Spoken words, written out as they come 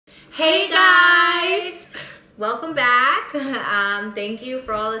Hey guys! Welcome back. Thank you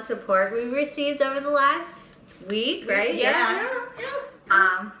for all the support we received over the last week, right? Yeah.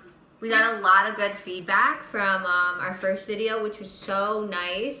 We got a lot of good feedback from our first video, which was so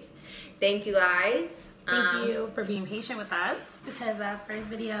nice. Thank you guys. Thank you for being patient with us because that first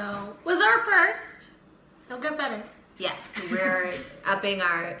video was our first. It'll get better. Yes, we're upping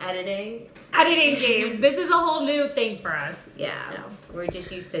our editing game. This is a whole new thing for us. Yeah, So. we're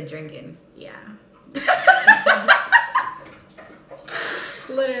just used to drinking. Yeah.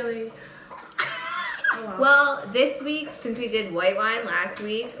 Literally. Oh, wow. Well, this week, since we did white wine last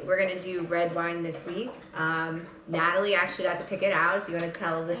week, we're going to do red wine this week. Natalie actually got to pick it out if you want to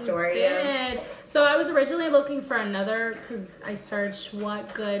tell the story. So I was originally looking for another because I searched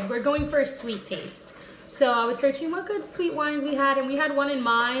what good. We're going for a sweet taste. So I was searching what good sweet wines we had, and we had one in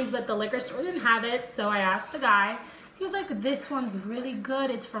mind, but the liquor store didn't have it. So I asked the guy. He was like, this one's really good.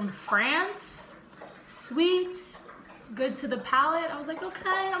 It's from France. Sweet. Good to the palate. I was like,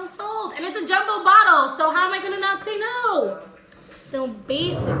 okay, I'm sold. And it's a jumbo bottle, so how am I going to not say no? So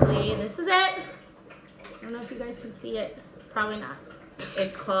basically, this is it. I don't know if you guys can see it. Probably not.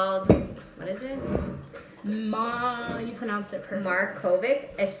 It's called, what is it? You pronounced it perfect.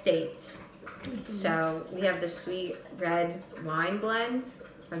 Markovic Estates. So we have the sweet red wine blend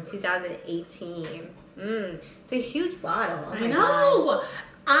from 2018. It's a huge bottle. Oh I know.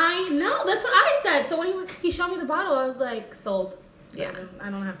 I know. That's what I said. So when he showed me the bottle, I was like, sold. Yeah. I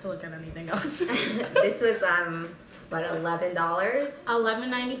don't have to look at anything else. This was what, $11?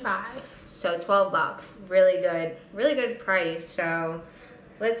 $11.95. So $12. Really good price. So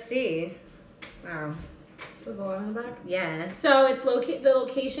let's see. Wow. There's a lot in the back. Yeah. So it's the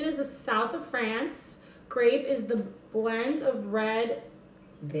location is the south of France. Grape is the blend of red.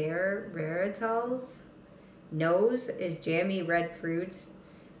 Varietals. Nose is jammy red fruits.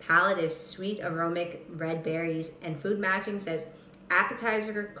 Palate is sweet aromatic red berries. And food matching says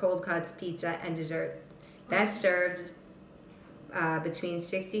appetizer, cold cuts, pizza, and dessert. Best served between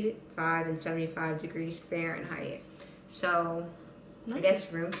 65 and 75 degrees Fahrenheit. So Nice. I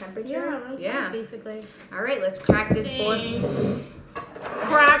guess room temperature. Yeah, room temp, basically. All right, let's crack this boy.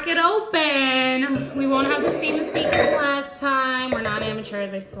 Crack it open. We won't have the same mistake as last time. We're not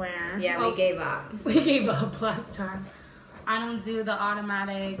amateurs, I swear. Yeah, we gave up. We gave up last time. I don't do the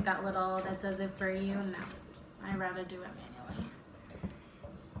automatic, that does it for you. No, I'd rather do it manually.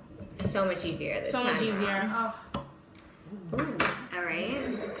 So much easier this time. So much easier. Oh. Ooh. All right.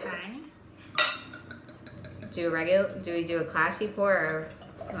 Okay. Do we do a classy pour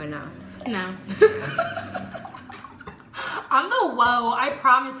or no? No. I'm the whoa. I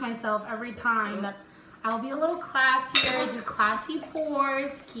promise myself every time that I'll be a little classier, do classy pours,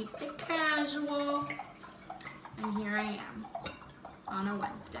 keep it casual. And here I am on a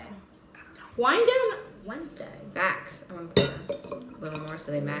Wednesday. Wind down Wednesday. Facts. I'm gonna put a little more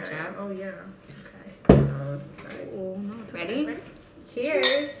so they match up. Oh yeah. Okay. Oh, sorry. Oh, no, it's okay. Ready?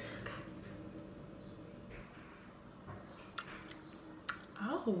 Cheers.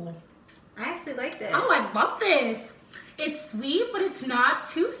 Oh. I actually like this. Oh, I love this. It's sweet, but it's not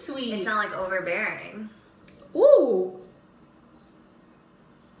too sweet. It's not like overbearing. Ooh.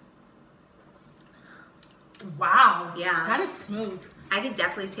 Wow. Yeah. That is smooth. I could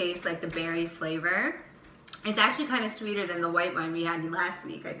definitely taste like the berry flavor. It's actually kind of sweeter than the white wine we had last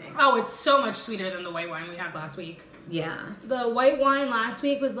week, I think. Oh, it's so much sweeter than the white wine we had last week. Yeah. The white wine last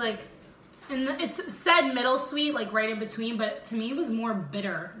week was like, and it said middle sweet, like right in between, but to me it was more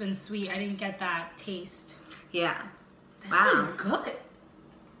bitter than sweet. I didn't get that taste. Yeah. This Wow. is good.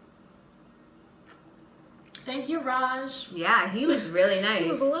 Thank you, Raj. Yeah, he was really It nice.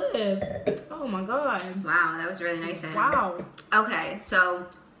 was lit. Oh my god. Wow, that was really nice of him. Wow. Okay, so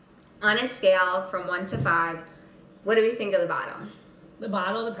on a scale from 1 to 5, what do we think of the bottle? The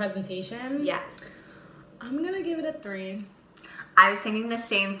bottle, the presentation. Yes. I'm gonna give it a 3. I was thinking the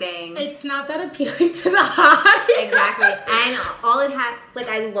same thing. It's not that appealing to the eye. Exactly. And all it had, like,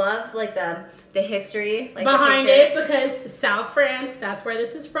 I love, like, the history. Like, behind the it, because South France, that's where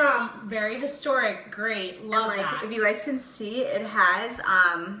this is from. Very historic. Great. Love and, like, that. if you guys can see, it has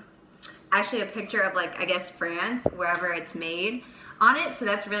actually a picture of, like, I guess France, wherever it's made on it. So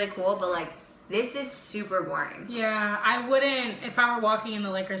that's really cool. But, like, this is super boring. Yeah, I wouldn't, if I were walking in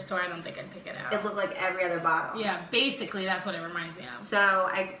the liquor store, I don't think I'd pick it out. It looked like every other bottle. Yeah, basically, that's what it reminds me of. So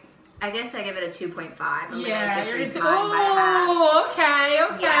I guess I give it a 2.5. I'm Yeah, gonna you're decrease just, mine by half. oh,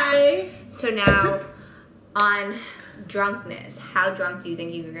 okay. Yeah. So now, on drunkenness, how drunk do you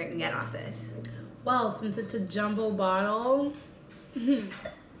think you can get off this? Well, since it's a jumbo bottle,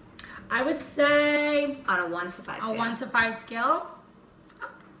 I would say On a 1 to 5 scale. a 1 to 5 scale,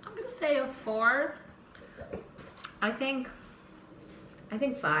 I'm gonna say a 4. I think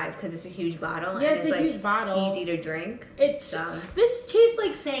 5 because it's a huge bottle. Yeah, and it's a like huge bottle. Easy to drink. This tastes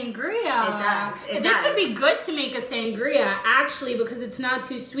like sangria. It does. This would be good to make a sangria, actually, because it's not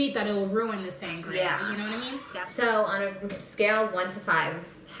too sweet that it will ruin the sangria. Yeah. You know what I mean? Yeah. So on a scale of 1 to 5,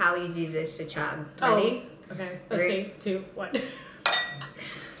 how easy is this to chug? Ready? Oh, okay. Let's 3, see. 2, 1.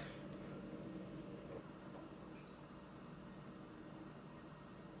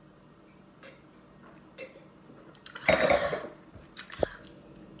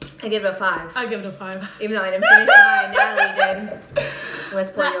 I give it a 5. I'll give it a 5. Even though I didn't finish mine, Natalie did. Let's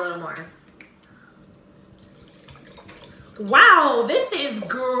pour you a little more. Wow, this is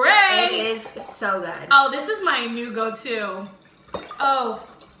great. It is so good. Oh, this is my new go-to. Oh.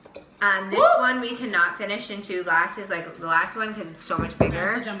 This one we cannot finish in 2 glasses like the last one because it's so much bigger.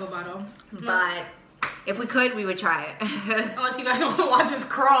 It's a jumbo bottle. But if we could, we would try it. Unless you guys want to watch us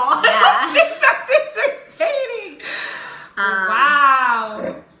crawl. Yeah. That's entertaining.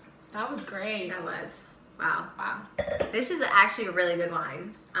 Wow. That was great. That was. Wow. Wow. This is actually a really good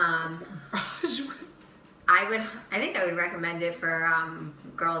wine. I think I would recommend it for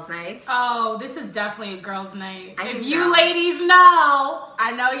girls' nights. Oh, this is definitely a girls' night. If you so. ladies know,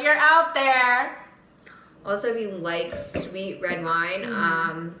 I know you're out there. Also, if you like sweet red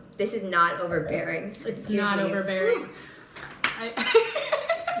wine, this is not overbearing. So it's not overbearing.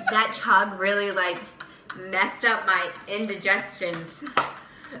 That chug really like messed up my indigestions.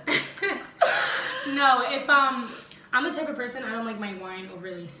 No, if I'm the type of person, I don't like my wine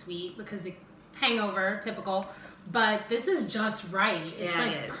overly sweet because it hangover, typical. But this is just right. It's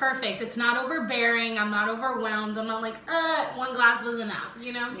like perfect. It's not overbearing. I'm not overwhelmed. I'm not like, 1 glass was enough,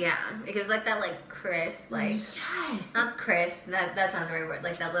 you know? Yeah. It gives like that like crisp, like yes. not crisp, that's not the right word.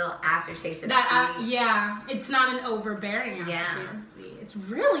 Like that little aftertaste of that, sweet. Yeah. It's not an overbearing aftertaste of sweet. It's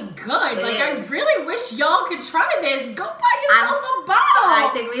really good. I is. really wish y'all could try this. Go buy yourself a bottle. I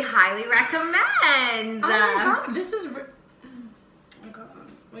think we highly recommend. Oh my god, this is oh my god.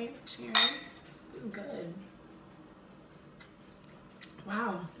 Wait, cheers. This is good.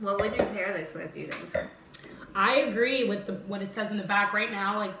 Wow. What would you pair this with, do you think? I agree with what it says in the back right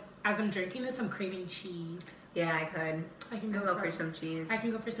now. Like, as I'm drinking this, I'm craving cheese. Yeah, I could. I can go for some cheese. I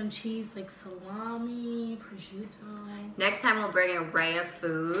can go for some cheese, like salami, prosciutto. Next time we'll bring an array of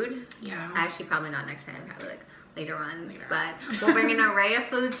food. Yeah. Actually, probably not next time. Probably like later on. But we'll bring an array of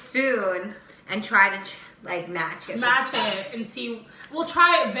food soon and try to like match it. Match it and see. We'll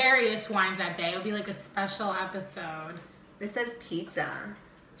try various wines that day. It'll be like a special episode. This says pizza.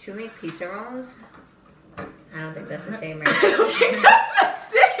 Should we make pizza rolls? I don't think that's the same, right? I don't think that's the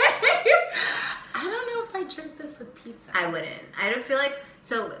same. I don't know if I drink this with pizza. I wouldn't. I don't feel like...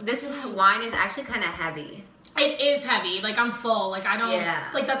 So this wine is actually kind of heavy. It is heavy. Like, I'm full. Like, I don't...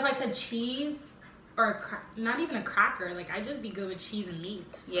 Yeah. Like, that's why I said cheese or not even a cracker. Like, I'd just be good with cheese and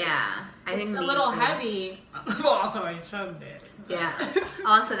meats. Yeah. It's a little heavy. Well, also, I shoved it. Yeah.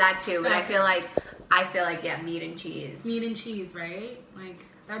 Also that too. But I feel like, yeah, meat and cheese. Meat and cheese, right? Like,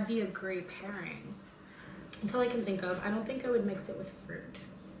 that'd be a great pairing. That's all I can think of. I don't think I would mix it with fruit.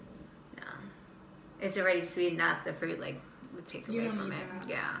 No. It's already sweet enough. The fruit, like, would take away from it. That.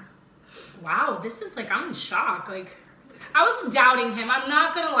 Yeah. Wow, this is, like, I'm in shock. Like, I wasn't doubting him. I'm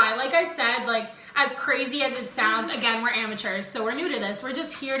not gonna lie. Like I said, like, as crazy as it sounds, again, we're amateurs, so we're new to this. We're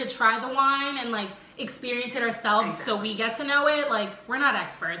just here to try the wine and, like, experience it ourselves so we get to know it. Like, we're not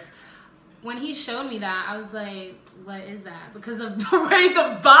experts. When he showed me that, I was like, what is that? Because of the way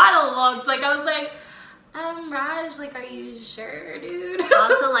the bottle looked. Like, I was like, Raj, like, are you sure, dude?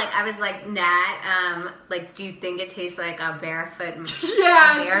 Also, like, I was like, Nat, like, do you think it tastes like a barefoot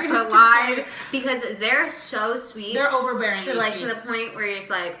wine? Because they're so sweet. They're overbearing. To, like, to the point where it's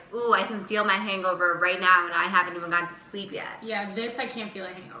like, ooh, I can feel my hangover right now and I haven't even gone to sleep yet. Yeah, this I can't feel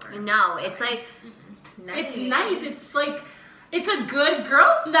a hangover. No, it's like, nice. It's nice. It's like, it's a good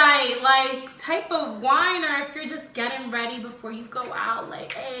girls' night, like, type of wine, or if you're just getting ready before you go out,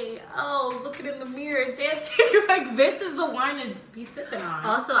 like, hey, looking in the mirror, dancing, like, this is the wine to be sipping on.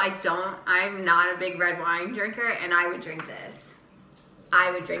 Also, I'm not a big red wine drinker, and I would drink this.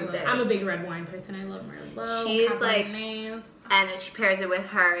 I would drink this. I'm a big red wine person. I love Merlot. She's like, and she pairs it with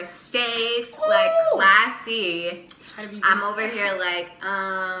her steaks, like, classy. I'm over here like,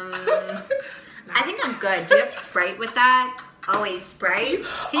 I think I'm good. Do you have Sprite with that? Always Sprite?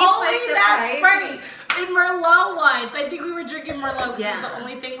 Always that Sprite. And Merlot wines. I think we were drinking Merlot because it's the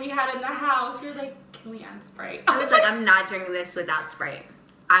only thing we had in the house. You're like, can we add Sprite? I was like, I'm not drinking this without Sprite.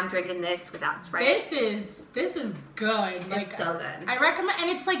 I'm drinking this without Sprite. This is good. Like, it's so good. I recommend, and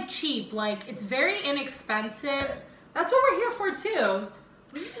it's like cheap. Like, it's very inexpensive. That's what we're here for too.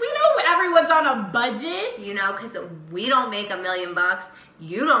 We know on a budget. You know, because we don't make $1 million.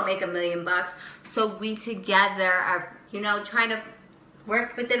 You don't make $1 million. So we together are, you know, trying to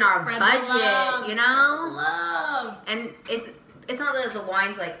work within our Spread budget, the love, you know? Love. And it's not that the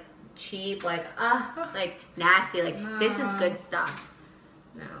wine's like cheap, like nasty. Like this is good stuff.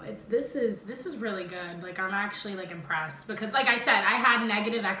 No, this is really good. Like I'm actually like impressed because like I said, I had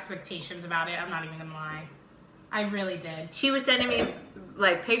negative expectations about it. I'm not even gonna lie. I really did. She was sending me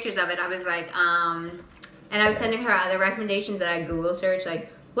like pictures of it. I was like, and I was sending her other recommendations that I Google searched,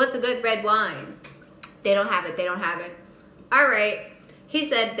 like, what's a good red wine? They don't have it. They don't have it. All right. He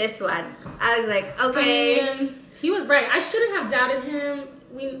said this one. I was like, okay. I mean, he was right. I shouldn't have doubted him.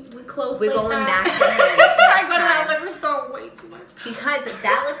 We close. We're going back to him. I go to that liquor store way too much. Because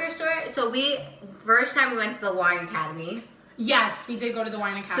that liquor store. So first time we went to the Wine Academy. Yes, we did go to the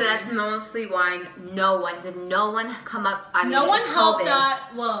Wine Academy. So that's mostly wine. Did no one come up? I mean, no one helped COVID. us.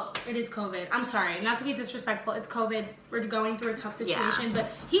 Well, it is COVID. I'm sorry, not to be disrespectful. It's COVID. We're going through a tough situation. Yeah.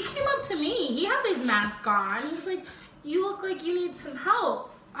 But he came up to me. He had his mask on. He was like, "You look like you need some help."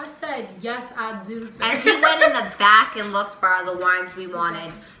 I said, "Yes, I do." Sir. And he went in the back and looked for all the wines we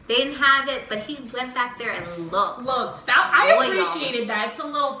wanted. They didn't have it, but he went back there and looked. I appreciated that. It's the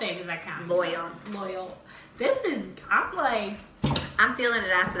little things that count. Loyal. This is. I'm feeling it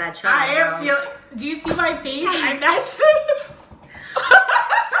after that try. I am feeling. Do you see my face? I matched it.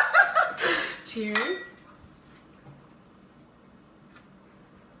 Cheers.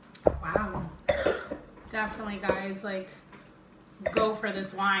 Wow. Definitely, guys. Like, go for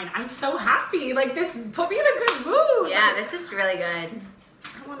this wine. I'm so happy. Like, this put me in a good mood. Yeah, this is really good.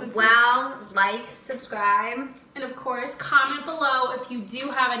 Like, subscribe. And of course, comment below if you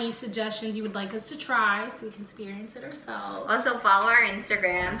do have any suggestions you would like us to try so we can experience it ourselves. Also follow our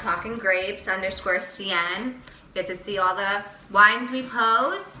Instagram, talkinggrapes_CN. Get to see all the wines we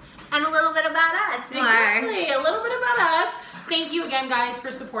post and a little bit about us more. Exactly, a little bit about us. Thank you again, guys,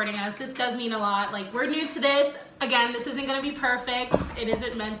 for supporting us. This does mean a lot. Like, we're new to this. Again, this isn't going to be perfect. It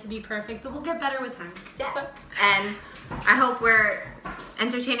isn't meant to be perfect, but we'll get better with time. Yeah. So. And I hope we're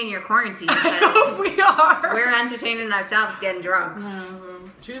entertaining your quarantine. I hope we are. We're entertaining ourselves getting drunk. Yeah, so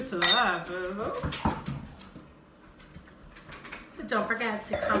cheers to that. But don't forget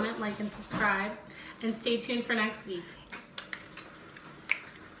to comment, like, and subscribe. And stay tuned for next week.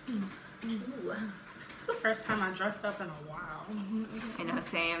 Ooh. It's the first time I dressed up in a while. I know,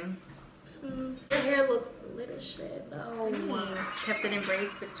 same. Your hair looks lit as shit, though. Kept it in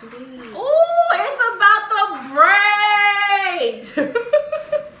braids for 2 days. Ooh, it's about the braids!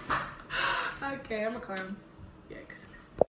 Okay, I'm a clown.